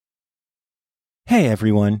Hey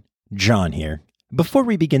everyone, John here. Before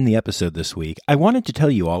we begin the episode this week, I wanted to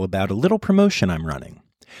tell you all about a little promotion I'm running.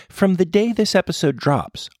 From the day this episode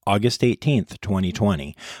drops, August 18th,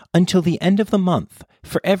 2020, until the end of the month,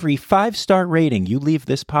 for every 5-star rating you leave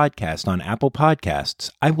this podcast on Apple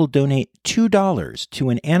Podcasts, I will donate $2 to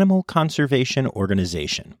an animal conservation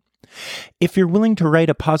organization. If you're willing to write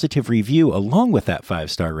a positive review along with that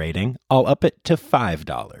 5-star rating, I'll up it to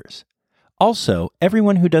 $5. Also,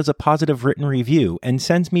 everyone who does a positive written review and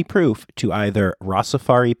sends me proof to either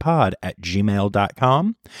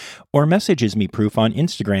rossafaripod@gmail.com or messages me proof on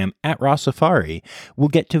Instagram @rossafari will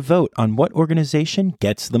get to vote on what organization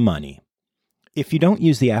gets the money. If you don't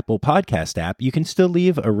use the Apple Podcast app, you can still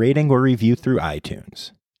leave a rating or review through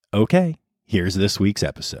iTunes. Okay, here's this week's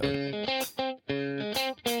episode.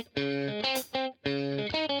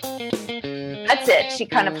 That's it. She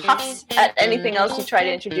kind of huffs at anything else you try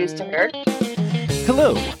to introduce to her.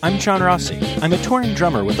 Hello, I'm John Rossi. I'm a touring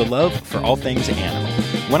drummer with a love for all things animal.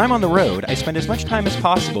 When I'm on the road, I spend as much time as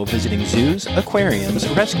possible visiting zoos, aquariums,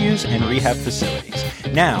 rescues, and rehab facilities.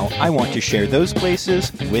 Now, I want to share those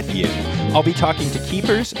places with you. I'll be talking to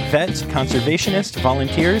keepers, vets, conservationists,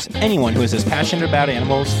 volunteers, anyone who is as passionate about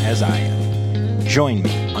animals as I am. Join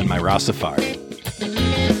me on my Ross Safari.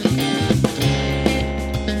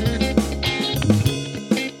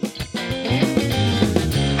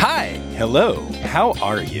 Hello, how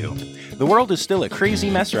are you? The world is still a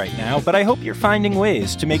crazy mess right now, but I hope you're finding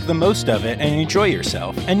ways to make the most of it and enjoy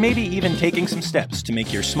yourself, and maybe even taking some steps to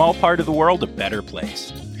make your small part of the world a better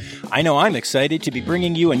place. I know I'm excited to be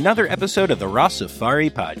bringing you another episode of the Ross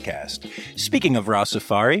Safari podcast. Speaking of Ross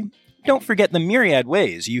Safari, don't forget the myriad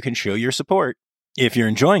ways you can show your support. If you're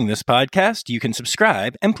enjoying this podcast, you can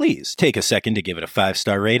subscribe, and please take a second to give it a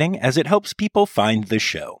 5-star rating as it helps people find the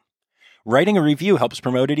show. Writing a review helps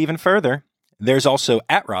promote it even further. There's also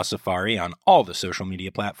 @RossSafari on all the social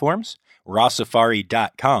media platforms,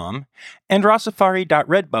 rossafari.com, and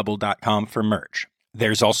rossafari.redbubble.com for merch.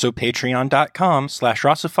 There's also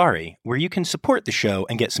patreon.com/rossafari, where you can support the show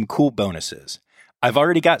and get some cool bonuses. I've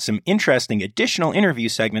already got some interesting additional interview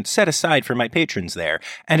segments set aside for my patrons there,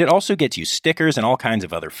 and it also gets you stickers and all kinds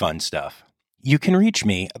of other fun stuff. You can reach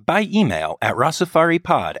me by email at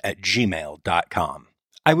rossafaripod@gmail.com.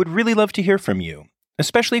 I would really love to hear from you,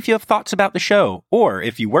 especially if you have thoughts about the show, or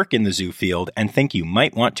if you work in the zoo field and think you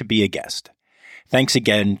might want to be a guest. Thanks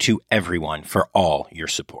again to everyone for all your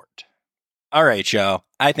support. All right, y'all,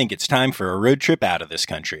 I think it's time for a road trip out of this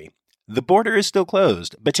country. The border is still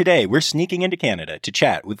closed, but today we're sneaking into Canada to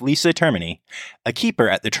chat with Lisa Termini, a keeper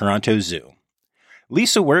at the Toronto Zoo.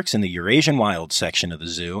 Lisa works in the Eurasian Wild section of the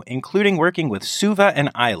zoo, including working with Suva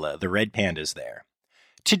and Isla, the red pandas there.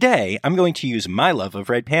 Today, I'm going to use my love of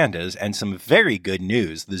red pandas and some very good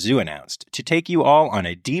news the zoo announced to take you all on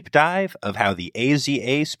a deep dive of how the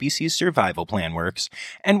AZA species survival plan works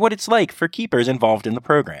and what it's like for keepers involved in the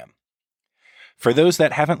program. For those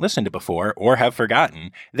that haven't listened before or have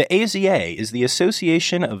forgotten, the AZA is the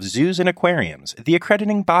Association of Zoos and Aquariums, the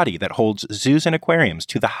accrediting body that holds zoos and aquariums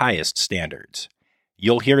to the highest standards.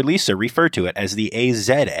 You'll hear Lisa refer to it as the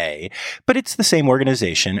AZA, but it's the same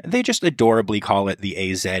organization. They just adorably call it the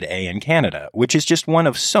AZA in Canada, which is just one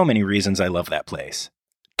of so many reasons I love that place.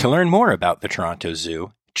 To learn more about the Toronto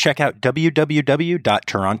Zoo, check out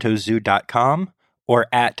www.torontozoo.com or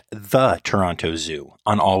 @the_Toronto_Zoo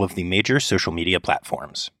on all of the major social media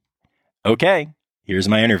platforms. Okay, here's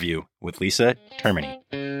my interview with Lisa Termini.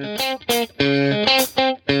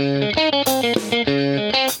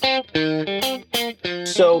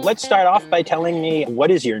 So let's start off by telling me,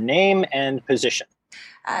 what is your name and position?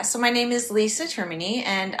 So my name is Lisa Termini,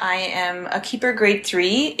 and I am a keeper grade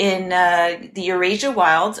 3 in the Eurasia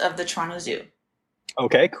Wilds of the Toronto Zoo.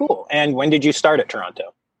 Okay, cool. And when did you start at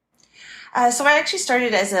Toronto? So I actually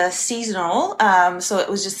started as a seasonal, so it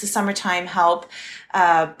was just the summertime help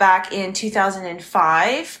back in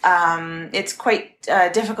 2005. It's quite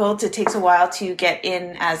difficult. It takes a while to get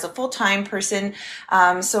in as a full-time person.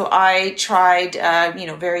 So I tried,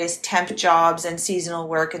 various temp jobs and seasonal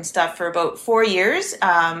work and stuff for about 4 years,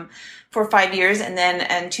 for 5 years. And then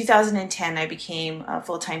in 2010, I became a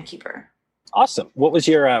full-time keeper. Awesome. What was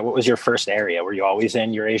your first area? Were you always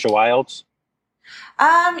in Eurasia Wilds?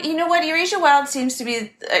 You know what? Eurasia Wild seems to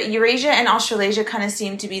be, Eurasia and Australasia kind of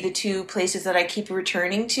seem to be the two places that I keep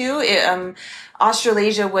returning to.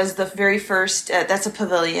 Australasia was the very first, that's a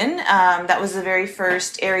pavilion. That was the very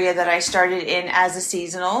first area that I started in as a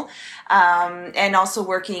seasonal, and also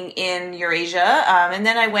working in Eurasia. And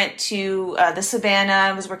then I went to the savannah.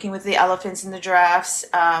 I was working with the elephants and the giraffes.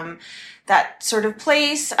 That sort of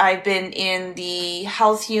place. I've been in the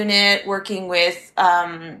health unit working with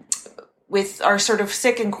with our sort of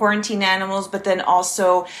sick and quarantine animals, but then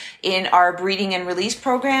also in our breeding and release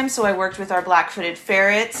program. So I worked with our black-footed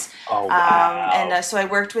ferrets. Oh, wow. So I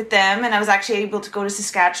worked with them, and I was actually able to go to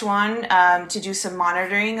Saskatchewan to do some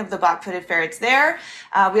monitoring of the black-footed ferrets there.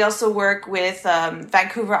 We also work with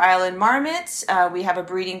Vancouver Island marmots. We have a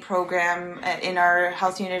breeding program in our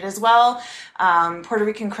health unit as well. Puerto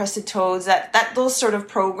Rican crested toads, those sort of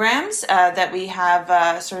programs that we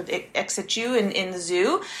have sort of ex situ in the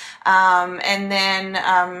zoo. And then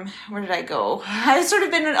where did I go? I've sort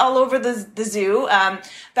of been all over the zoo,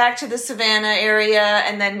 back to the Savannah area,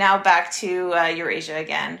 and then now back to Eurasia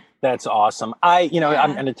again. That's awesome. I'm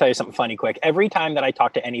going to tell you something funny quick. Every time that I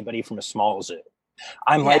talk to anybody from a small zoo,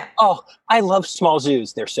 I'm like, oh, I love small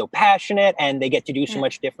zoos. They're so passionate and they get to do so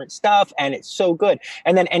much different stuff and it's so good.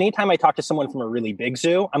 And then anytime I talk to someone from a really big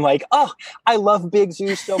zoo, I'm like, oh, I love big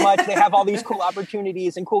zoos so much. They have all these cool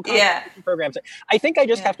opportunities and cool programs. I think I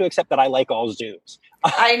just have to accept that I like all zoos.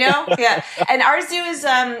 I know. Yeah. And our zoo is,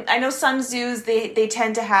 I know some zoos, they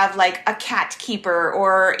tend to have like a cat keeper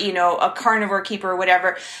or, a carnivore keeper or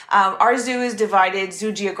whatever. Our zoo is divided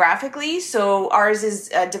zoogeographically. So ours is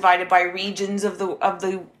divided by regions of the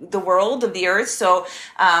world, of the earth. So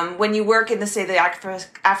when you work in the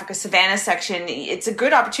Africa Savannah section, it's a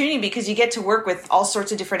good opportunity because you get to work with all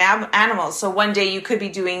sorts of different animals. So one day you could be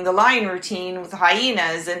doing the lion routine with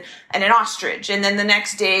hyenas and an ostrich. And then the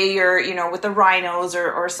next day you're, with the rhinos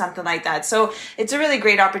or something like that. So it's a really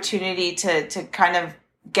great opportunity to kind of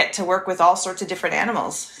get to work with all sorts of different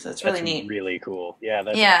animals. So it's really neat. Really cool.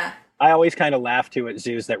 Yeah. I always kind of laugh too at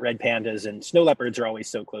zoos that red pandas and snow leopards are always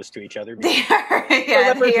so close to each other. They are.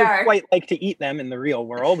 Yeah, leopards would quite like to eat them in the real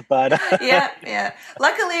world, but yeah.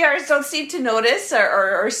 Luckily, ours don't seem to notice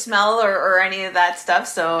or smell or any of that stuff.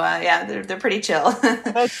 So they're pretty chill.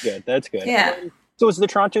 That's good. Yeah. So is the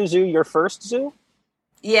Toronto Zoo your first zoo?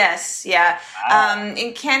 Yes, yeah. Wow.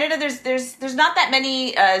 In Canada, there's not that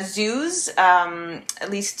many zoos, at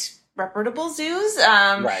least reputable zoos.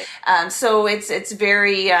 Right. So it's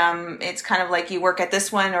very it's kind of like you work at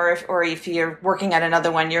this one, or if you're working at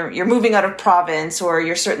another one, you're moving out of province, or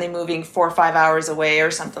you're certainly moving 4 or 5 hours away,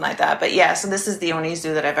 or something like that. But yeah, so this is the only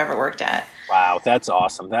zoo that I've ever worked at. Wow, that's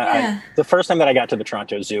awesome. The first time that I got to the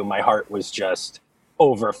Toronto Zoo, my heart was just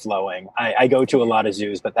overflowing. I go to a lot of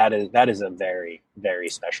zoos, but that is a very, very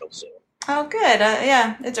special zoo. Oh, good.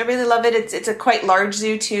 I really love it. It's a quite large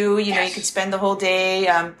zoo too. You could spend the whole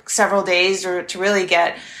day, several days, or to really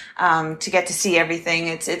get to see everything.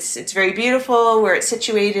 It's very beautiful where it's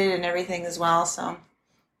situated and everything as well. So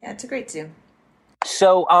yeah, it's a great zoo.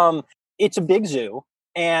 So it's a big zoo.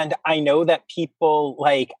 And I know that people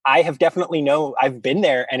I've been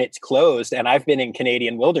there and it's closed, and I've been in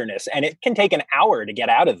Canadian wilderness and it can take an hour to get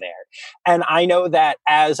out of there. And I know that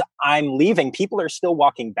as I'm leaving, people are still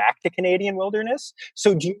walking back to Canadian wilderness.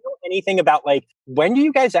 So do you know anything about when do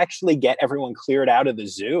you guys actually get everyone cleared out of the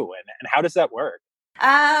zoo and how does that work?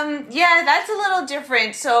 That's a little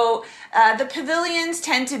different. So the pavilions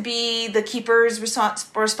tend to be the keeper's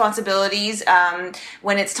responsibilities.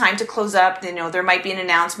 When it's time to close up, there might be an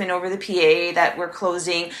announcement over the PA that we're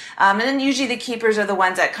closing. And then usually the keepers are the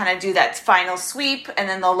ones that kind of do that final sweep, and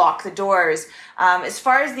then they'll lock the doors. As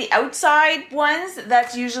far as the outside ones,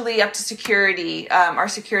 that's usually up to security, our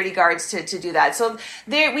security guards to do that. So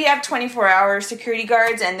we have 24-hour security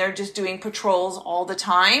guards, and they're just doing patrols all the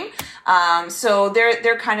time. So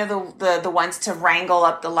they're kind of the ones to wrangle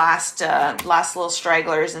up the last little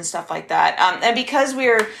stragglers and stuff like that. And because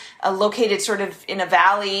we're located sort of in a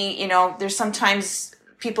valley, there's sometimes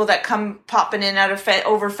people that come popping in out of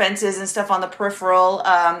over fences and stuff on the peripheral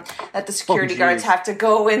that the security guards have to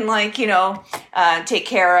go and take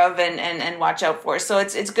care of and watch out for. So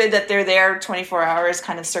it's good that they're there 24 hours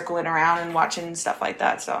kind of circling around and watching stuff like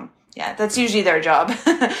that. So yeah, that's usually their job.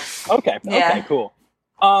 Okay, cool.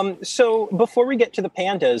 So before we get to the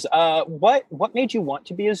pandas, what made you want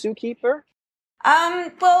to be a zookeeper?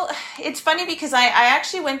 Well, it's funny because I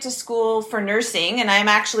actually went to school for nursing, and I'm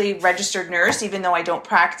actually a registered nurse, even though I don't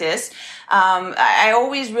practice. I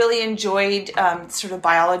always really enjoyed sort of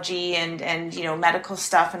biology and medical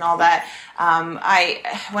stuff and all that.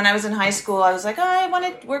 When I was in high school, I was like, I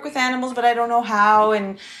want to work with animals, but I don't know how.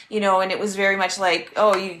 And it was very much like,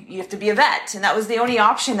 you have to be a vet. And that was the only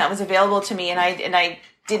option that was available to me. And I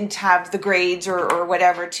didn't have the grades or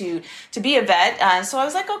whatever to be a vet. So I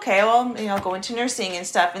was like, okay, well, go into nursing and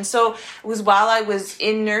stuff. And so it was while I was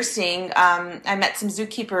in nursing, I met some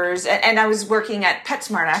zookeepers, and I was working at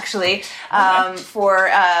PetSmart actually, for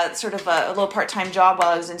sort of a little part-time job while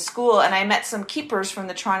I was in school. And I met some keepers from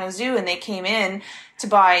the Toronto Zoo, and they came in to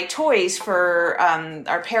buy toys for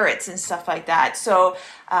our parrots and stuff like that. So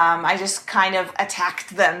I just kind of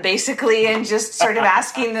attacked them basically and just started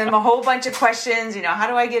asking them a whole bunch of questions, how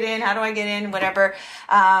do I get in? How do I get in? Whatever.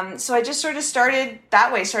 So I just sort of started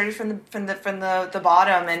that way, started from the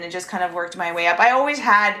bottom, and it just kind of worked my way up. I always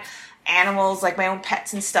had animals, like my own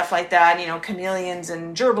pets and stuff like that, chameleons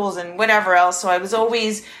and gerbils and whatever else. So I was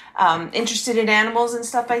always interested in animals and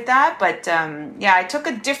stuff like that. But I took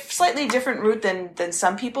a slightly different route than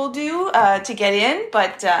some people do to get in.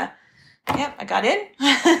 But I got in.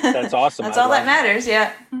 That's awesome. That's all that matters.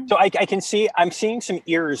 Yeah. So I'm seeing some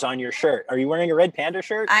ears on your shirt. Are you wearing a Red Panda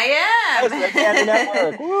shirt? I am. Yes, Red Panda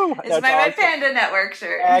Network. Woo, it's my awesome. Red Panda Network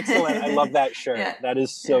shirt. Excellent. I love that shirt. Yeah. That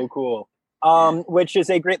is so cool. Which is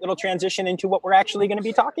a great little transition into what we're actually going to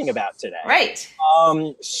be talking about today. Right.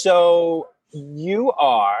 So you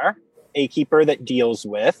are a keeper that deals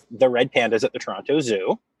with the red pandas at the Toronto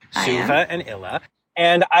Zoo, Suva and Illa.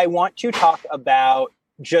 And I want to talk about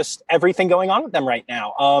just everything going on with them right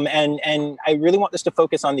now. And I really want this to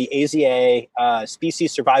focus on the AZA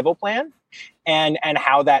species survival plan and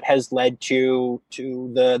how that has led to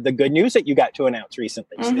the good news that you got to announce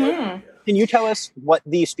recently. Mm-hmm. Can you tell us what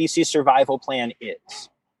the species survival plan is?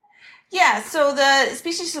 Yeah, so the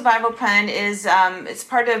species survival plan is it's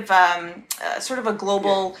part of sort of a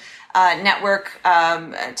global network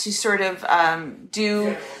to sort of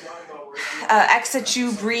do ex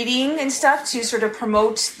situ breeding and stuff to sort of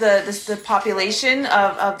promote the population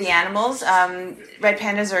of the animals. Red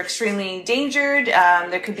pandas are extremely endangered.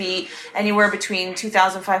 There could be anywhere between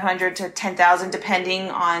 2,500 to 10,000,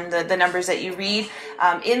 depending on the numbers that you read,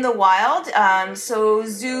 in the wild. So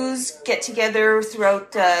zoos get together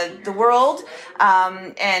throughout the world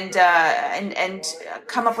and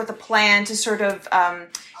come up with a plan to sort of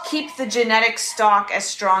keep the genetic stock as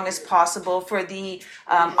strong as possible for the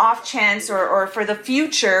off chance or for the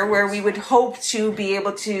future where we would hope to be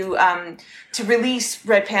able to release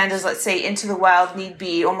red pandas, let's say, into the wild need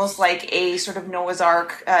be, almost like a sort of Noah's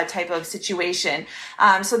Ark type of situation.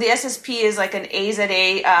 So the SSP is like an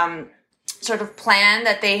AZA sort of plan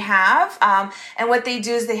that they have. And what they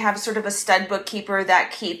do is they have sort of a stud bookkeeper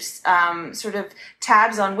that keeps sort of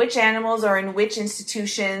tabs on which animals are in which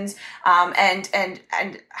institutions, and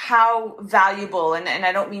how valuable, and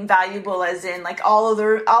I don't mean valuable as in like all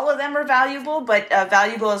of them are valuable, but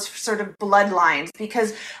valuable as sort of bloodlines,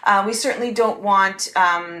 because we certainly don't want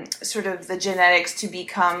sort of the genetics to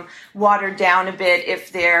become watered down a bit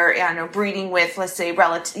if they're breeding with, let's say,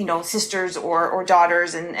 sisters or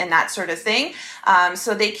daughters and that sort of thing.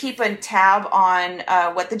 So they keep a tab on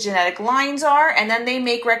what the genetic lines are, and then they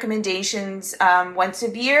make recommendations once a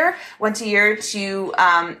year to,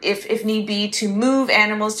 if need be, to move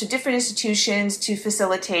animals to different institutions to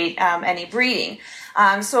facilitate any breeding.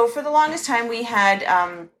 So for the longest time, we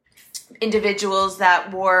had individuals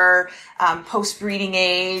that were post-breeding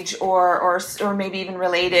age or maybe even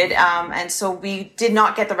related, and so we did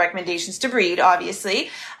not get the recommendations to breed, obviously.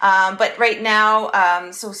 But right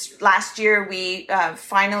now, so last year we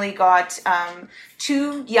finally got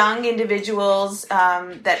two young individuals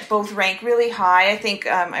that both rank really high. I think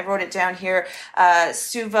I wrote it down here.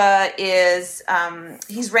 Suva is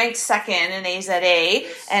he's ranked second in AZA,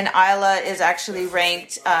 and Isla is actually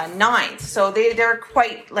ranked ninth. So they're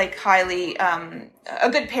quite like highly a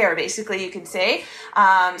good pair, basically, you could say.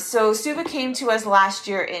 So Suva came to us last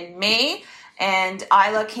year in May, and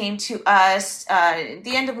Isla came to us at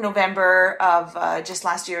the end of November of just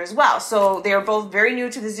last year as well. So they are both very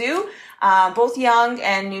new to the zoo, both young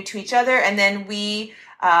and new to each other. And then we,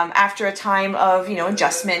 after a time of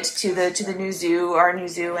adjustment to the new zoo, our new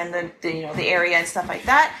zoo, and the area and stuff like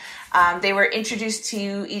that, they were introduced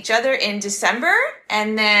to each other in December,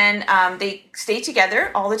 and then they stay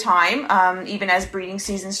together all the time, even as breeding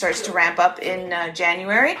season starts to ramp up in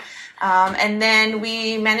January. And then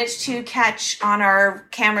we managed to catch on our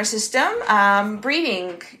camera system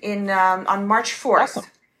breeding on March 4th. Awesome.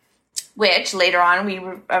 Which later on we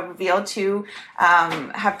revealed to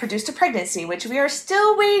have produced a pregnancy, which we are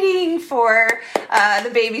still waiting for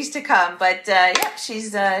the babies to come. But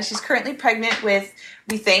she's currently pregnant with,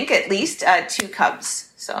 we think, at least 2 cubs.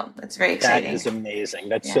 So that's very exciting. That is amazing.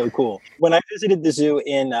 That's so cool. When I visited the zoo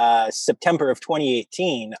in September of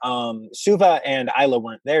 2018, Suva and Isla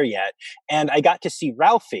weren't there yet, and I got to see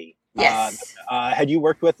Ralphie. Yes. Had you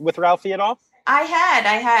worked with Ralphie at all? I had.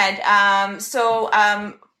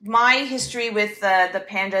 My history with the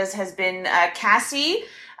pandas has been Cassie,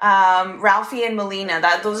 Ralphie and Melina.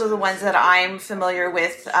 Those are the ones that I'm familiar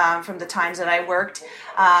with from the times that I worked.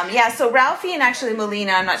 So Ralphie and actually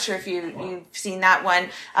Melina, I'm not sure if you've seen that one.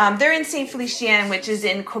 They're in Saint Félicien, which is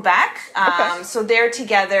in Quebec. So they're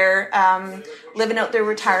together, living out their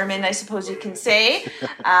retirement, I suppose you can say.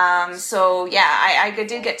 I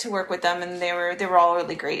did get to work with them, and they were all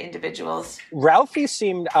really great individuals. Ralphie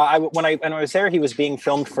seemed when I was there, he was being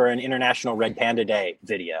filmed for an International Red Panda Day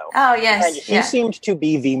video. Oh yes, and he seemed to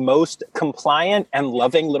be the most compliant and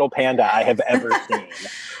loving little panda I have ever seen.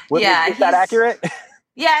 Is that accurate?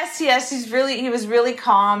 Yes. He was really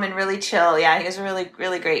calm and really chill. Yeah, he was a really,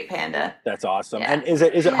 really great panda. That's awesome. Yeah. And is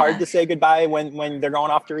it hard to say goodbye when they're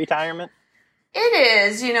going off to retirement?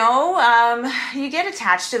 It is, you get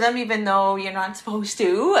attached to them even though you're not supposed to.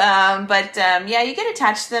 You get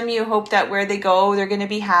attached to them. You hope that where they go, they're going to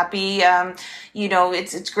be happy.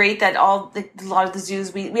 It's great that a lot of the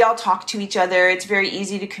zoos, we all talk to each other. It's very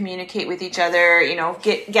easy to communicate with each other,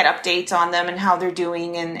 get updates on them and how they're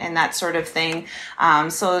doing and that sort of thing.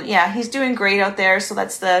 He's doing great out there. So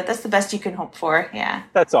that's the best you can hope for. Yeah.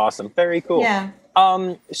 That's awesome. Very cool. Yeah.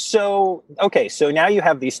 So now you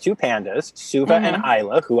have these two pandas, Suva and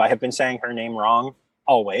Isla, who I have been saying her name wrong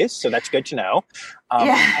always, so that's good to know.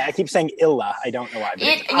 I keep saying Illa. I don't know why.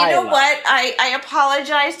 You know what? I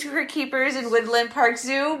apologize to her keepers in Woodland Park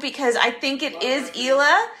Zoo because I think it is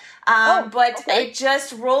Ila. It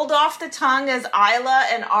just rolled off the tongue as Isla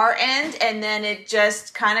and our end, and then it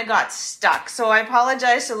just kind of got stuck. So I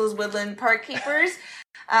apologize to those Woodland Park keepers.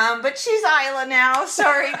 But she's Isla now.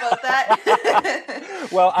 Sorry about that.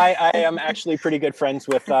 Well, I am actually pretty good friends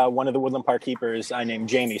with one of the Woodland Park keepers named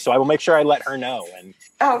Jamie, so I will make sure I let her know and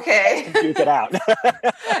duke it out.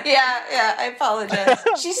 Yeah, I apologize.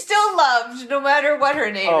 She's still loved, no matter what her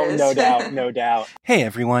name is. Oh, no doubt. Hey,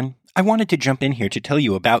 everyone. I wanted to jump in here to tell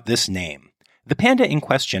you about this name. The panda in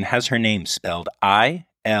question has her name spelled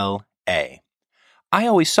I-L-A. I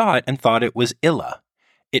always saw it and thought it was Illa.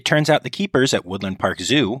 It turns out the keepers at Woodland Park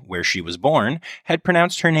Zoo, where she was born, had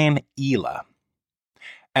pronounced her name Ila.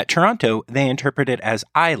 At Toronto, they interpret it as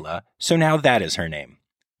Isla, so now that is her name.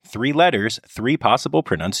 3 letters, 3 possible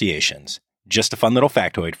pronunciations. Just a fun little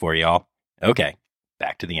factoid for y'all. Okay,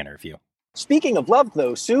 back to the interview. Speaking of love,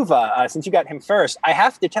 though, Suva, since you got him first, I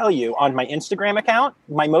have to tell you, on my Instagram account,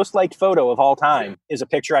 my most liked photo of all time is a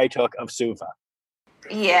picture I took of Suva.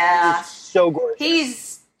 Yeah. He's so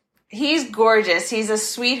gorgeous. He's gorgeous. He's a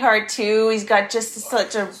sweetheart too. He's got just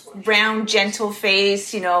such a round, gentle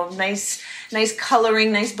face. Nice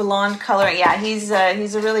coloring, nice blonde coloring. Yeah, he's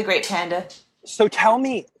a really great panda. So tell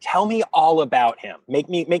me all about him. Make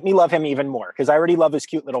me love him even more because I already love his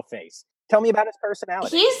cute little face. Tell me about his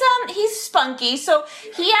personality. He's spunky. So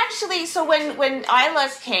he actually, when Isla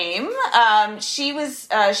came, she was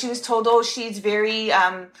told, she's very.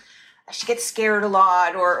 She gets scared a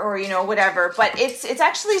lot or whatever. But it's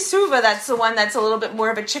actually Suva that's the one that's a little bit more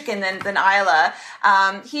of a chicken than Isla.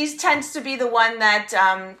 He tends to be the one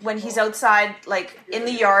that when he's outside, like in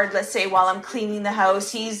the yard, let's say while I'm cleaning the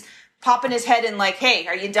house, he's popping his head in like, hey,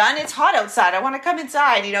 are you done? It's hot outside. I want to come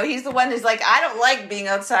inside. He's the one who's like, I don't like being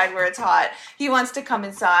outside where it's hot. He wants to come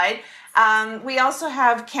inside. We also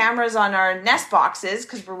have cameras on our nest boxes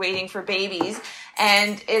because we're waiting for babies.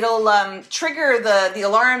 And it'll trigger the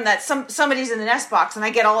alarm that somebody's in the nest box. And I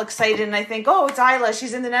get all excited and I think, oh, it's Isla.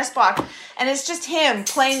 She's in the nest box. And it's just him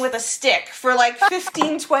playing with a stick for like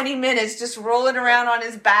 15, 20 minutes, just rolling around on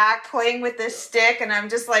his back, playing with this stick. And I'm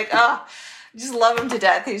just like, oh, I just love him to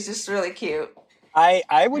death. He's just really cute.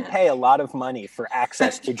 I would pay a lot of money for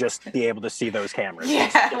access to just be able to see those cameras. Yeah,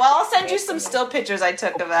 well, I'll send you some still pictures I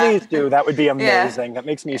took of that. Please do. That would be amazing. That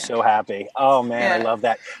makes me so happy. Oh, man, I love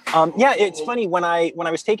that. It's funny. When I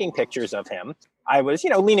was taking pictures of him, I was,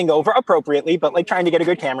 leaning over appropriately, but like trying to get a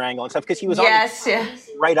good camera angle and stuff because he was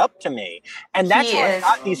right up to me. And that's how I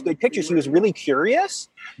got these good pictures. He was really curious,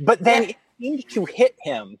 but then it seemed to hit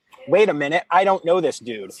him. Wait a minute, I don't know this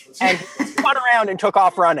dude. And he spun around and took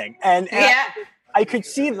off running. And I could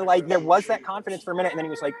see there was that confidence for a minute, and then he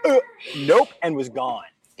was like, nope, and was gone.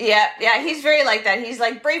 Yeah, he's very like that. He's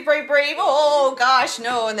like, brave, brave, brave, oh gosh,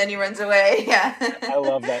 no, and then he runs away. Yeah. I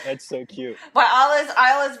love that. That's so cute. But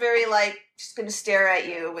Isla's very like, she's going to stare at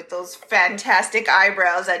you with those fantastic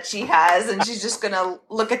eyebrows that she has, and she's just going to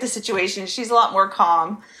look at the situation. She's a lot more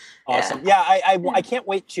calm. Awesome. Yeah, I can't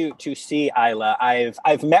wait to see Isla.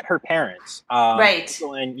 I've met her parents,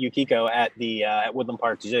 Michael and Yukiko at the at Woodland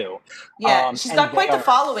Park Zoo. Yeah, she's got quite the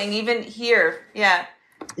following even here. Yeah.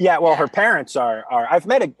 Yeah, well, her parents are. I've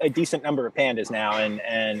met a decent number of pandas now,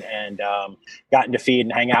 and gotten to feed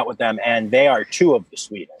and hang out with them, and they are 2 of the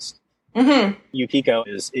sweetest. Mm-hmm. Yukiko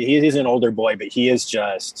he's an older boy, but he is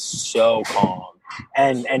just so calm.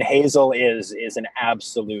 And Hazel is an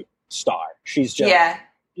absolute star. She's just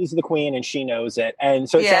she's the queen, and she knows it. And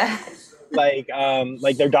so it's like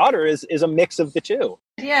their daughter is a mix of the two.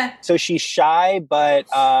 Yeah. So she's shy, but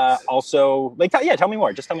also tell me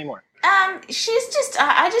more. Just tell me more. She's just,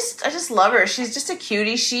 I just love her. She's just a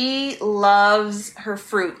cutie. She loves her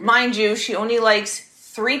fruit. Mind you, she only likes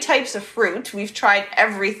 3 types of fruit. We've tried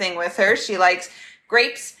everything with her. She likes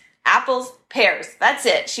grapes, apples, pears. That's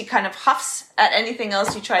it. She kind of huffs at anything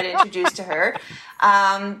else you try to introduce to her.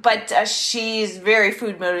 But she's very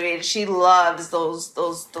food motivated. She loves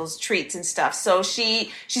those treats and stuff. So she's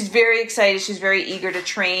very excited. She's very eager to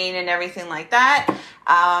train and everything like that.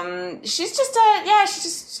 She's just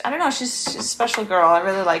I don't know. She's a special girl. I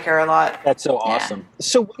really like her a lot. That's so awesome.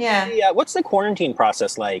 So what's the quarantine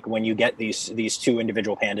process like when you get these 2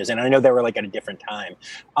 individual pandas? And I know they were like at a different time.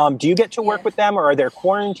 Do you get to work with them, or are there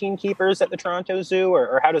quarantine keepers at the Toronto Zoo,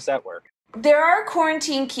 or how does that work? There are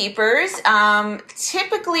quarantine keepers.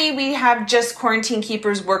 Typically, we have just quarantine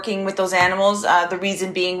keepers working with those animals. The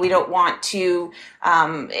reason being, we don't want to,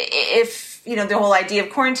 if, the whole idea of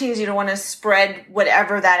quarantine is you don't want to spread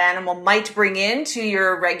whatever that animal might bring in to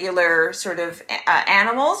your regular sort of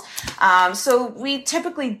animals. So we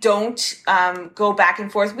typically don't go back and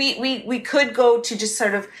forth. We could go to just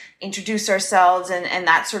sort of introduce ourselves and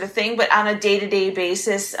that sort of thing, but on a day-to-day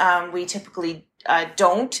basis, we typically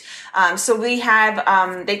don't. So we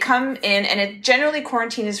have, they come in, and it generally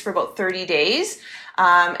quarantine is for about 30 days.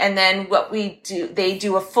 And then what we do, they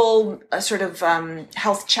do a full sort of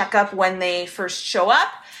health checkup when they first show up.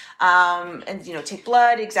 And, take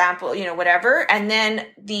blood, example, whatever. And then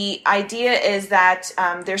the idea is that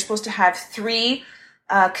they're supposed to have 3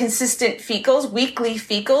 consistent fecals, weekly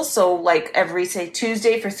fecals. So like every, say,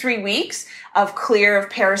 Tuesday for 3 weeks of clear of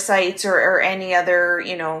parasites or any other,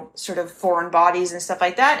 sort of foreign bodies and stuff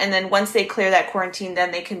like that. And then once they clear that quarantine,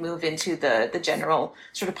 then they can move into the general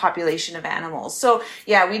sort of population of animals. So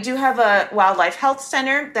yeah, we do have a wildlife health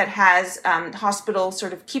center that has hospital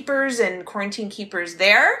sort of keepers and quarantine keepers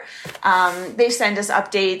there. They send us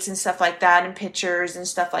updates and stuff like that, and pictures and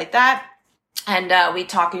stuff like that. And we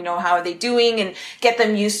talk, how are they doing, and get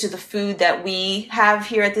them used to the food that we have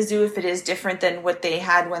here at the zoo if it is different than what they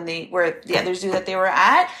had when they were at the other zoo that they were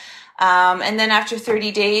at. And then after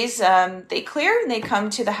 30 days, they clear and they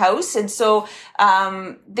come to the house. And so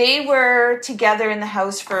they were together in the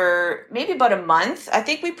house for maybe about a month. I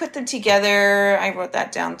think we put them together. I wrote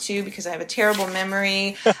that down too because I have a terrible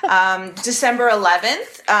memory. December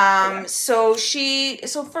 11th.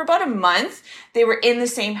 So for about a month, they were in the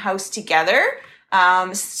same house together.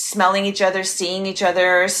 Smelling each other, seeing each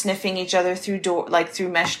other, sniffing each other through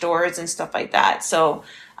mesh doors and stuff like that. So,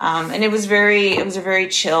 and it was a very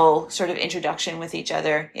chill sort of introduction with each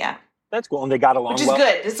other. Yeah. That's cool. And they got along well. Which is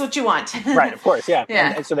good. It's what you want. Right. Of course. Yeah.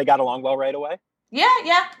 Yeah. And so they got along well right away?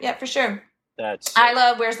 Yeah, for sure. I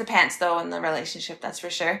love Where's the Pants though in the relationship, that's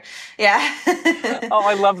for sure. Yeah. Oh,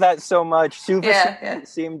 I love that so much. Suva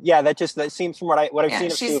seemed that seems from what I've seen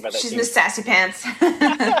of Suva. She's Miss Sassy Pants.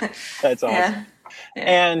 That's awesome. Yeah.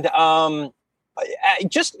 And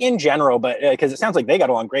just in general, but because it sounds like they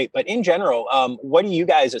got along great, but in general, what do you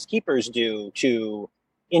guys as keepers do to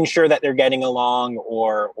ensure that they're getting along,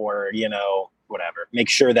 or whatever, make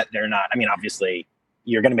sure that they're not? I mean, obviously,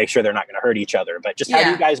 you're going to make sure they're not going to hurt each other, but just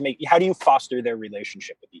how do you foster their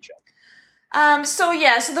relationship with each other? So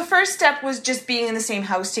the first step was just being in the same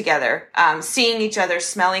house together, seeing each other,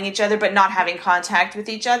 smelling each other, but not having contact with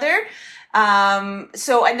each other. And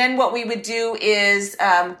then what we would do is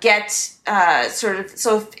get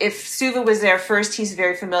if Suva was there first, he's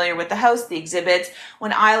very familiar with the house, the exhibits.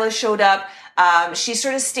 When Isla showed up, she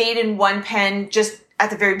sort of stayed in one pen just at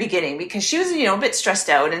the very beginning because she was, a bit stressed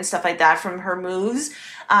out and stuff like that from her moves.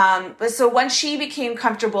 But so once she became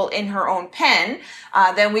comfortable in her own pen,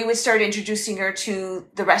 then we would start introducing her to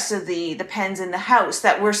the rest of the pens in the house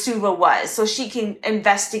where Suva was. So she can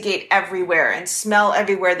investigate everywhere and smell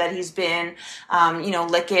everywhere that he's been,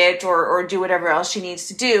 lick it or do whatever else she needs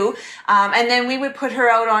to do. And then we would put her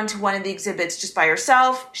out onto one of the exhibits just by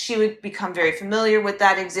herself. She would become very familiar with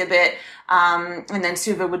that exhibit. And then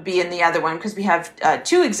Suva would be in the other one because we have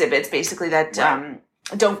 2 exhibits basically that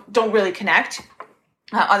don't really connect.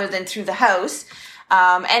 Other than through the house.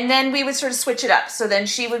 And then we would sort of switch it up. So then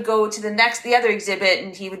she would go to the other exhibit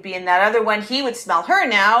and he would be in that other one. He would smell her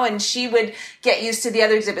now and she would get used to the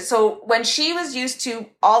other exhibit. So when she was used to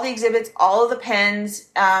all the exhibits, all of the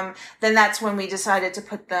pens, then that's when we decided to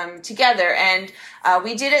put them together. And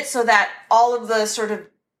we did it so that all of the sort of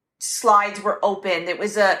slides were open. It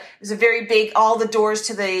was a very big, all the doors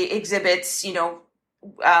to the exhibits,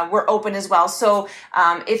 were open as well. So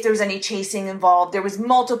if there was any chasing involved, there was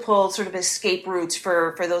multiple sort of escape routes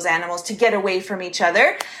for those animals to get away from each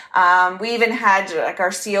other. We even had like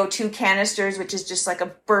our CO2 canisters, which is just like a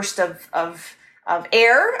burst of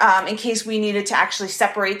air in case we needed to actually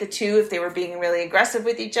separate the two if they were being really aggressive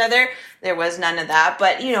with each other. There was none of that,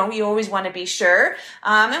 but you always want to be sure.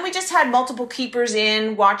 And we just had multiple keepers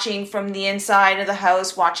in watching from the inside of the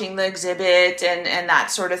house, watching the exhibit and that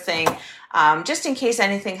sort of thing. Just in case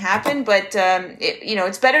anything happened, but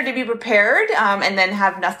it's better to be prepared and then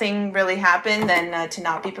have nothing really happen than to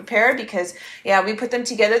not be prepared, because we put them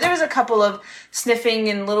together. There was a couple of sniffing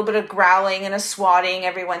and a little bit of growling and a swatting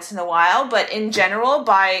every once in a while, but in general,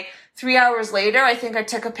 by 3 hours later, I think I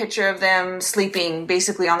took a picture of them sleeping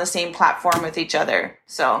basically on the same platform with each other.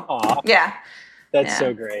 So that's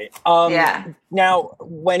so great. Now,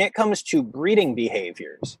 when it comes to breeding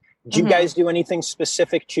behaviors, do you guys do anything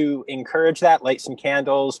specific to encourage that? Light some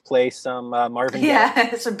candles, play some Marvin Gaye?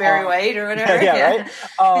 Yeah, some Barry White or whatever. Right?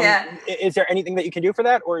 Is there anything that you can do for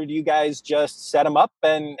that? Or do you guys just set them up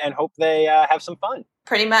and hope they have some fun?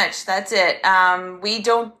 Pretty much. That's it. We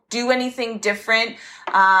don't do anything different.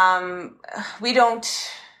 We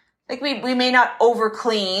don't... we may not over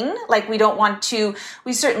clean, we don't want to,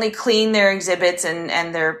 we certainly clean their exhibits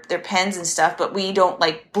and their pens and stuff, but we don't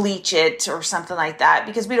bleach it or something like that,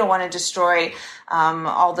 because we don't want to destroy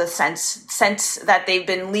all the scents that they've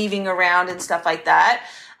been leaving around and stuff like that.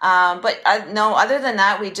 But no, other than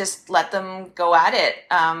that, we just let them go at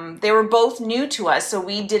it. They were both new to us, so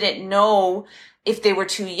we didn't know if they were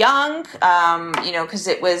too young, because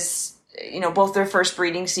it was, both their first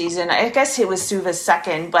breeding season. I guess it was Suva's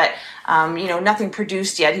second, but, nothing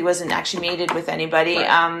produced yet. He wasn't actually mated with anybody,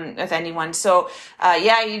 with anyone. So,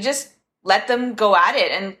 you just let them go at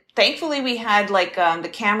it. And thankfully we had the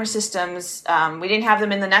camera systems. We didn't have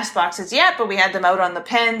them in the nest boxes yet, but we had them out on the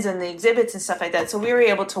pens and the exhibits and stuff like that. So we were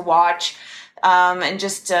able to watch and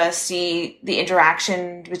just see the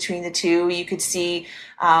interaction between the two. You could see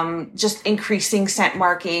just increasing scent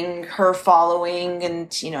marking, her following and,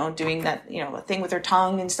 doing that, thing with her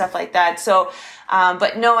tongue and stuff like that. So,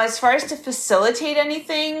 but no, as far as to facilitate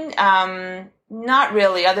anything, not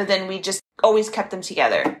really, other than we just always kept them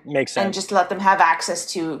together. Makes sense. And just let them have access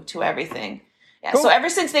to everything. Yeah. Cool. So ever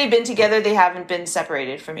since they've been together, they haven't been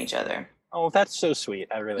separated from each other. Oh, that's so sweet.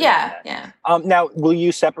 I really like that. Yeah. Now, will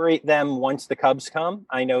you separate them once the cubs come?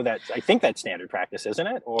 I think that's standard practice, isn't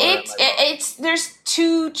it? Or there's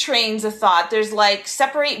two trains of thought. There's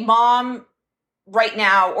separate mom right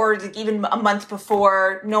now, or even a month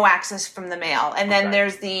before, no access from the male. And then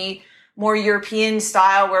there's the more European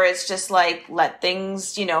style where it's just let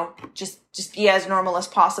things, just be as normal as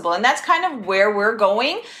possible. And that's kind of where we're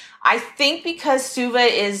going. I think because Suva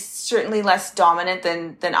is certainly less dominant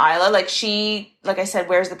than Isla. She, like I said,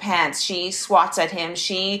 wears the pants. She swats at him.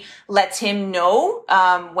 She lets him know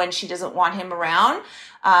when she doesn't want him around.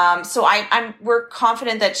 So we're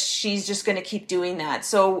confident that she's just going to keep doing that.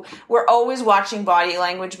 So we're always watching body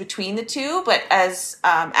language between the two, but as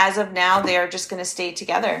of now, they are just going to stay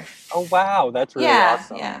together. Oh wow, that's really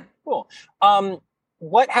awesome. Yeah. Cool.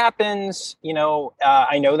 What happens,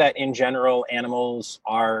 I know that in general, animals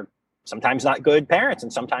are sometimes not good parents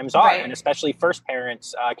and sometimes are, and especially first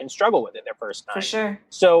parents can struggle with it their first time. For sure.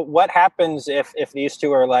 So what happens if these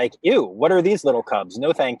two are like, ew, what are these little cubs?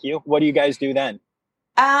 No, thank you. What do you guys do then?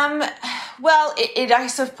 Well, I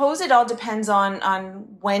suppose it all depends on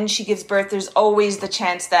when she gives birth. There's always the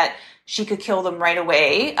chance that she could kill them right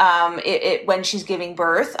away when she's giving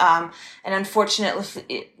birth. And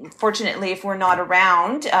unfortunately, if we're not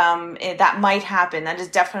around, that might happen. That is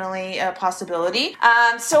definitely a possibility.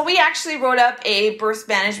 So we actually wrote up a birth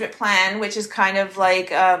management plan, which is kind of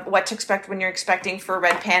what to expect when you're expecting for a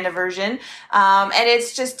red panda version. And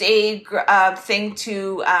it's just a thing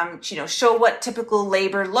to, show what typical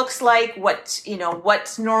labor looks like, what's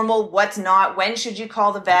normal, what's not, when should you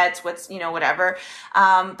call the vets, what's, whatever.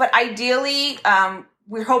 But ideally,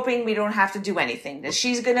 we're hoping we don't have to do anything. That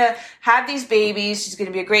she's going to have these babies. She's going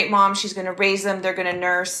to be a great mom. She's going to raise them. They're going to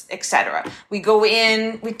nurse, etc. We go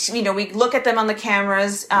in, we look at them on the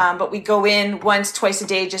cameras, but we go in once, twice a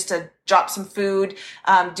day just to drop some food,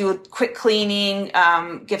 do a quick cleaning,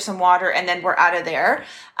 give some water, and then we're out of there.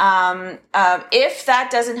 If that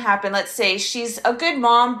doesn't happen, let's say she's a good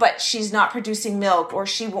mom, but she's not producing milk, or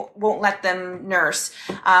she won't let them nurse.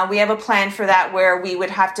 We have a plan for that where we would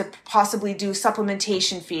have to possibly do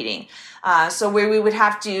supplementation feeding. So where we would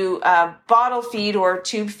have to bottle feed or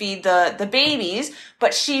tube feed the babies,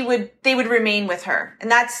 but they would remain with her.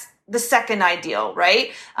 And that's the second ideal,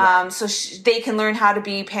 right? So they can learn how to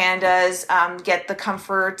be pandas, get the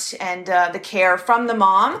comfort and the care from the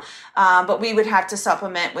mom, but we would have to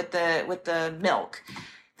supplement with the milk.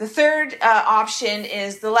 The third option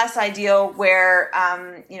is the less ideal, where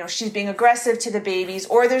she's being aggressive to the babies,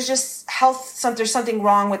 or there's just there's something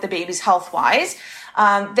wrong with the babies health-wise.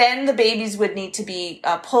 Then the babies would need to be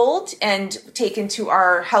pulled and taken to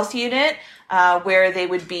our health unit, where they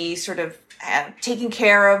would be sort of taken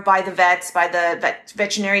care of by the vets, by the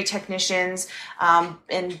veterinary technicians,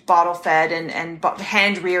 and bottle fed and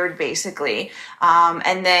hand reared, basically,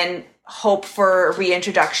 and then hope for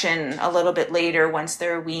reintroduction a little bit later once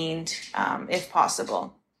they're weaned, if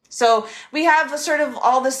possible. So we have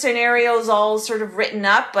all the scenarios all sort of written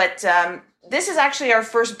up, but this is actually our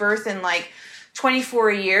first birth in like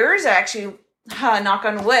 24 years. Actually, knock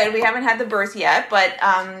on wood, we haven't had the birth yet, but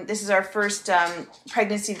this is our first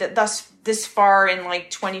pregnancy this far in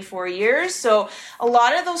like 24 years. So a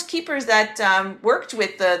lot of those keepers that worked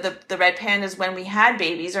with the red pandas when we had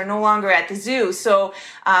babies are no longer at the zoo. So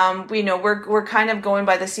we're kind of going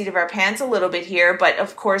by the seat of our pants a little bit here, but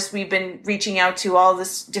of course we've been reaching out to all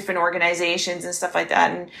this different organizations and stuff like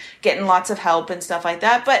that and getting lots of help and stuff like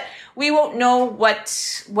that. But we won't know what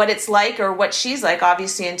it's like or what she's like,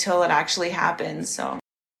 obviously, until it actually happens. So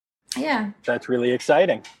yeah, that's really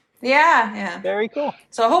exciting. Yeah. Very cool.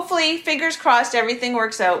 So hopefully, fingers crossed, everything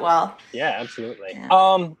works out well. Yeah, absolutely.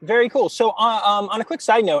 Yeah. Very cool. So on a quick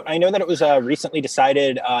side note, I know that it was recently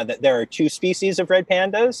decided that there are two species of red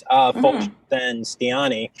pandas, Fulch and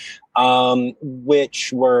Stiani,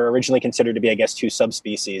 which were originally considered to be, I guess, two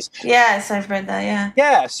subspecies. Yes, I've read that, yeah.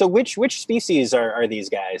 Yeah, so which species are these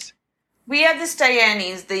guys? We have the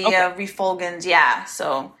Stianis, the refulgans, yeah,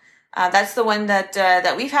 so... that's the one that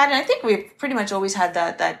we've had, and I think we've pretty much always had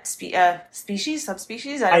that species,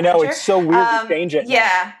 subspecies. I know, it's so weird to change it.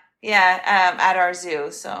 At our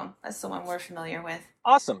zoo. So that's the one we're familiar with.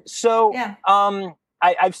 Awesome. So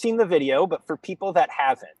I've seen the video, but for people that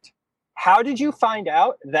haven't, how did you find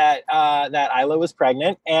out that Isla was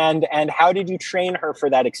pregnant, and how did you train her for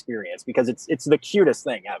that experience? Because it's the cutest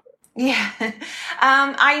thing ever. Yeah.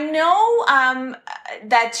 I know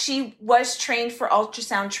that she was trained for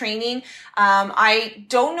ultrasound training. I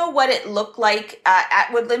don't know what it looked like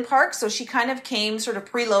at Woodland Park, so she kind of came sort of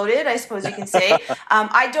preloaded, I suppose you can say.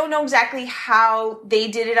 I don't know exactly how they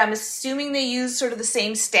did it. I'm assuming they used sort of the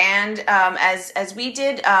same stand as we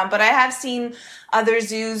did, but I have seen other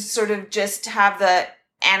zoos sort of just have the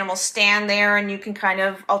animals stand there and you can kind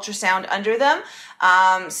of ultrasound under them.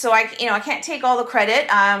 So I can't take all the credit.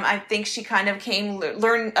 I think she kind of came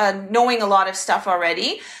knowing a lot of stuff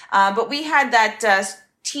already. But we had that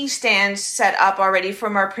T-stand set up already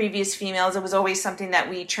from our previous females. It was always something that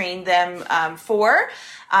we trained them for.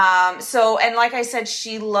 And like I said,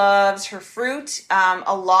 she loves her fruit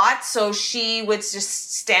a lot, so she would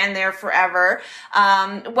just stand there forever.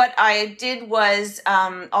 What I did was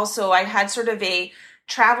also I had sort of a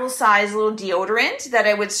travel size little deodorant that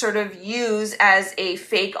I would sort of use as a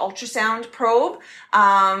fake ultrasound probe.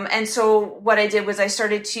 And so what I did was I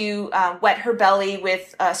started to wet her belly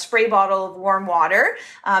with a spray bottle of warm water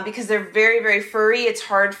because they're very, very furry. It's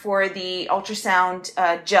hard for the ultrasound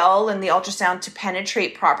gel and the ultrasound to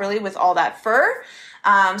penetrate properly with all that fur.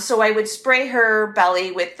 So I would spray her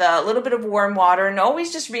belly with a little bit of warm water and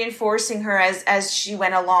always just reinforcing her as she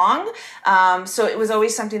went along. So it was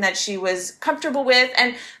always something that she was comfortable with.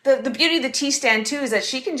 And the beauty of the T-stand too is that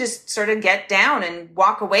she can just sort of get down and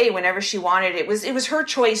walk away whenever she wanted. It was her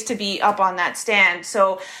choice to be up on that stand.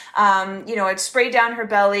 So, I'd spray down her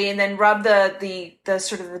belly and then rub the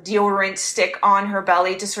sort of the deodorant stick on her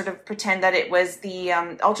belly to sort of pretend that it was the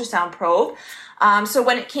ultrasound probe. So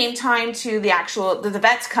when it came time to the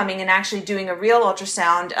vets coming and actually doing a real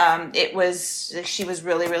ultrasound, she was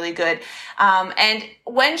really, really good. And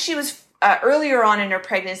when she was earlier on in her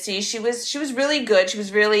pregnancy, she was really good. She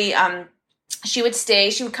was really, she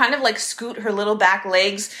would kind of like scoot her little back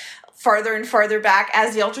legs farther and farther back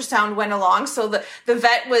as the ultrasound went along. So the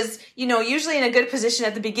vet was, usually in a good position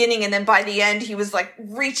at the beginning. And then by the end, he was like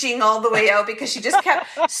reaching all the way out because she just kept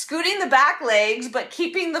scooting the back legs, but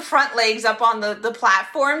keeping the front legs up on the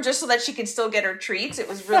platform just so that she could still get her treats. It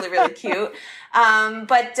was really, really cute. And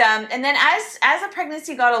then as the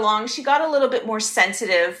pregnancy got along, she got a little bit more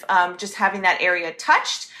sensitive, just having that area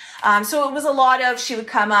touched. So it was a lot of, she would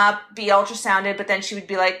come up, be ultrasounded, but then she would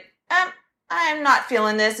be like, I'm not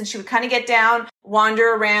feeling this. And she would kind of get down,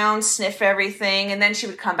 wander around, sniff everything, and then she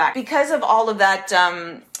would come back. Because of all of that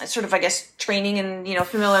sort of, I guess, training and,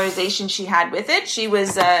 familiarization she had with it, she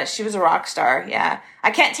was a rock star. Yeah.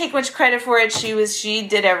 I can't take much credit for it. She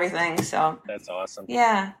did everything. So that's awesome.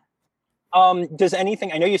 Yeah. Does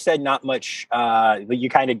anything, I know you said not much, you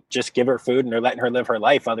kind of just give her food and they're letting her live her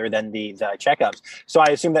life other than the checkups. So I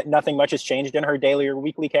assume that nothing much has changed in her daily or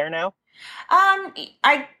weekly care now?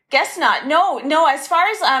 I guess not. No. As far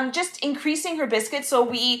as just increasing her biscuits, so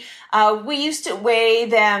we used to weigh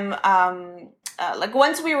them. Like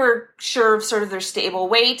once we were sure of sort of their stable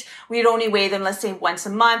weight, we'd only weigh them, let's say once a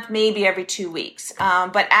month, maybe every 2 weeks.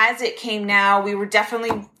 But as it came now, we were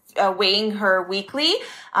definitely weighing her weekly.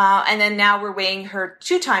 And then now we're weighing her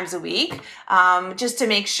 2 times a week, just to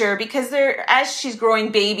make sure, because as she's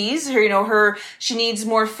growing babies, she needs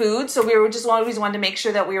more food. So we were just always wanted to make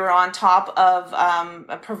sure that we were on top of,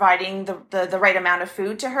 providing the right amount of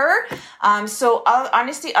food to her. So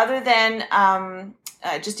honestly, other than,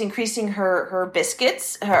 just increasing her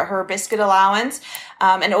biscuits, her biscuit allowance,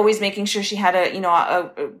 and always making sure she had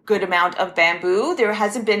a good amount of bamboo. There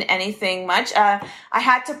hasn't been anything much. I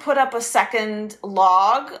had to put up a second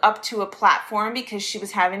log up to a platform because she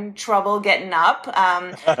was having trouble getting up.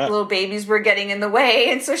 Little babies were getting in the way,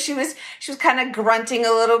 and so she was kind of grunting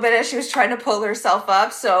a little bit as she was trying to pull herself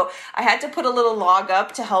up. So I had to put a little log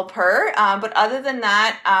up to help her. But other than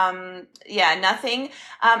that, nothing.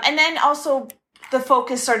 And then also, the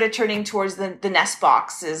focus started turning towards the nest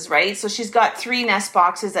boxes, right? So she's got 3 nest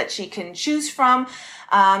boxes that she can choose from.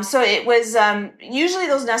 So it was, usually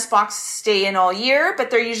those nest boxes stay in all year,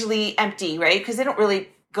 but they're usually empty, right? Because they don't really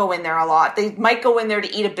go in there a lot. They might go in there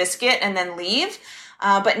to eat a biscuit and then leave.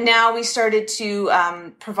 But now we started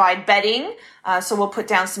to provide bedding. So we'll put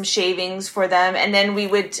down some shavings for them. And then we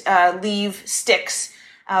would leave sticks,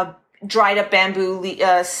 dried up bamboo,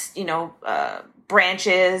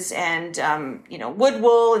 branches and, wood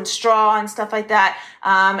wool and straw and stuff like that.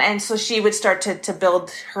 And so she would start to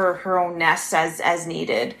build her own nests as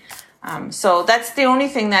needed. So that's the only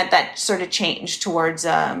thing that sort of changed towards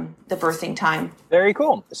the birthing time. Very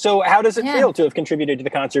cool. So how does it feel to have contributed to the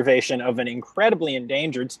conservation of an incredibly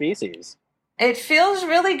endangered species? It feels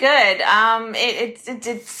really good.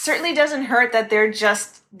 It certainly doesn't hurt that they're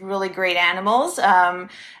just really great animals.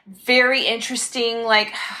 Very interesting,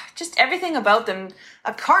 like just everything about them.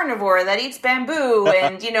 A carnivore that eats bamboo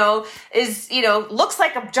and, looks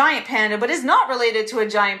like a giant panda, but is not related to a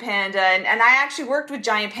giant panda. And I actually worked with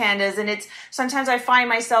giant pandas, and sometimes I find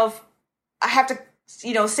myself, I have to,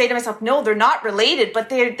 say to myself, no, they're not related, but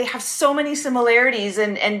they have so many similarities,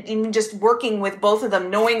 and even just working with both of them,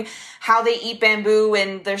 knowing how they eat bamboo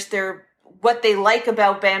and their what they like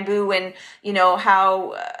about bamboo, and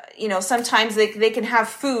how sometimes they can have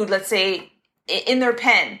food, let's say, in their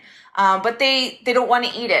pen, but they don't want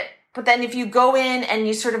to eat it. But then if you go in and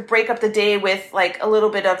you sort of break up the day with like a little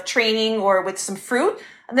bit of training or with some fruit,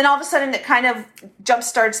 and then all of a sudden it kind of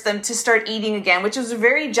jumpstarts them to start eating again, which was a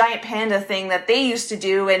very giant panda thing that they used to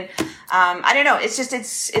do. And I don't know,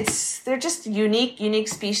 they're just unique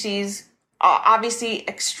species. Obviously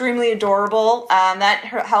extremely adorable. That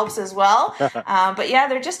helps as well. But yeah,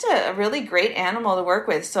 they're just a really great animal to work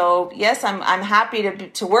with. So yes, I'm happy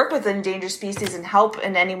to work with endangered species and help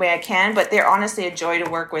in any way I can, but they're honestly a joy to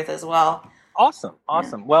work with as well. Awesome.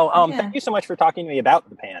 Yeah. Well, thank you so much for talking to me about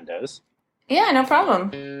the pandas. Yeah, no problem.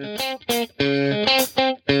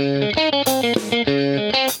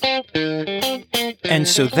 And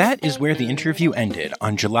so that is where the interview ended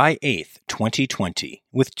on July 8th, 2020,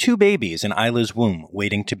 with 2 babies in Isla's womb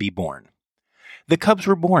waiting to be born. The cubs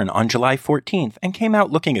were born on July 14th and came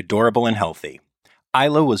out looking adorable and healthy.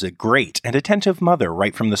 Isla was a great and attentive mother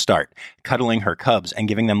right from the start, cuddling her cubs and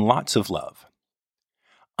giving them lots of love.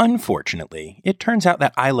 Unfortunately, it turns out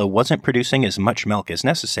that Isla wasn't producing as much milk as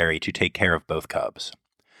necessary to take care of both cubs.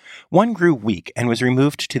 One grew weak and was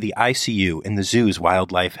removed to the ICU in the zoo's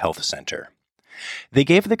Wildlife Health Center. They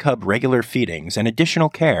gave the cub regular feedings and additional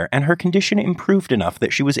care, and her condition improved enough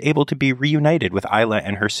that she was able to be reunited with Isla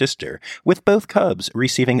and her sister, with both cubs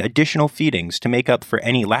receiving additional feedings to make up for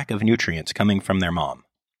any lack of nutrients coming from their mom.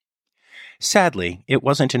 Sadly, it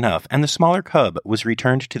wasn't enough, and the smaller cub was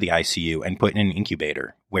returned to the ICU and put in an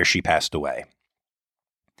incubator, where she passed away.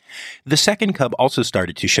 The second cub also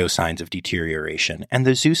started to show signs of deterioration, and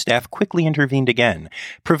the zoo staff quickly intervened again,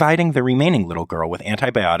 providing the remaining little girl with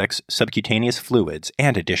antibiotics, subcutaneous fluids,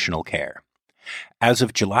 and additional care. As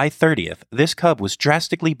of July 30th, this cub was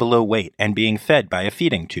drastically below weight and being fed by a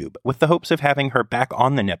feeding tube, with the hopes of having her back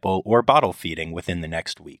on the nipple or bottle feeding within the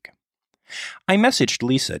next week. I messaged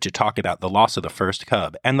Lisa to talk about the loss of the first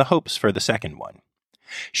cub and the hopes for the second one.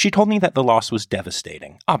 She told me that the loss was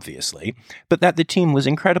devastating, obviously, but that the team was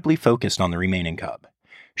incredibly focused on the remaining cub.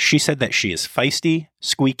 She said that she is feisty,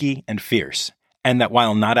 squeaky, and fierce, and that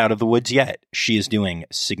while not out of the woods yet, she is doing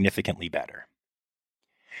significantly better.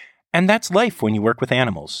 And that's life when you work with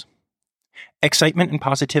animals. Excitement and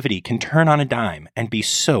positivity can turn on a dime and be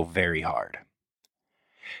so very hard.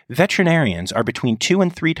 Veterinarians are between 2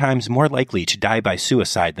 and 3 times more likely to die by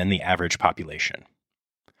suicide than the average population.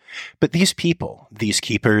 But these people, these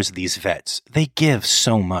keepers, these vets, they give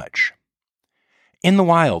so much. In the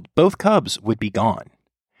wild, both cubs would be gone.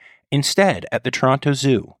 Instead, at the Toronto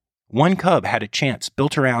Zoo, one cub had a chance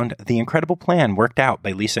built around the incredible plan worked out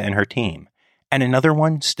by Lisa and her team, and another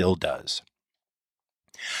one still does.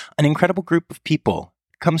 An incredible group of people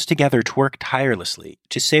comes together to work tirelessly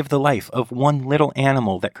to save the life of one little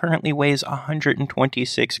animal that currently weighs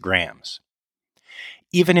 126 grams.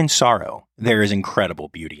 Even in sorrow, there is incredible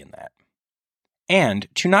beauty in that. And,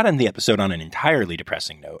 to not end the episode on an entirely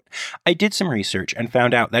depressing note, I did some research and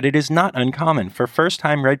found out that it is not uncommon for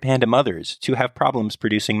first-time red panda mothers to have problems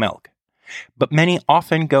producing milk. But many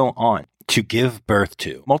often go on to give birth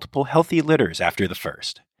to multiple healthy litters after the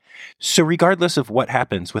first. So regardless of what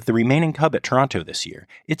happens with the remaining cub at Toronto this year,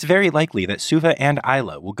 it's very likely that Suva and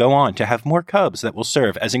Isla will go on to have more cubs that will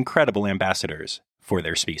serve as incredible ambassadors for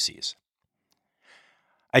their species.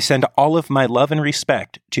 I send all of my love and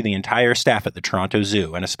respect to the entire staff at the Toronto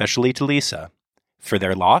Zoo, and especially to Lisa, for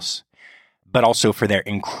their loss, but also for their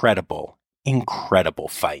incredible, incredible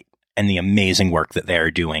fight and the amazing work that they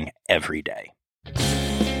are doing every day.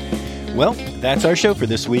 Well, that's our show for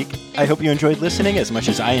this week. I hope you enjoyed listening as much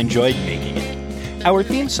as I enjoyed making it. Our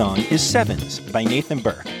theme song is Sevens by Nathan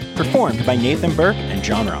Burke, performed by Nathan Burke and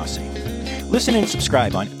John Rossi. Listen and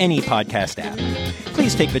subscribe on any podcast app.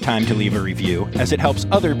 Please take the time to leave a review, as it helps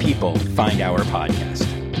other people find our podcast.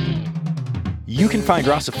 You can find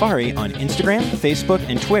Rossafari on Instagram, Facebook,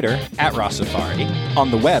 and Twitter at Rossafari,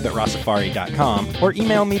 on the web at rossafari.com, or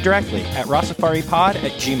email me directly at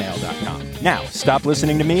rossafaripod@gmail.com. Now, stop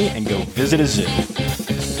listening to me and go visit a zoo.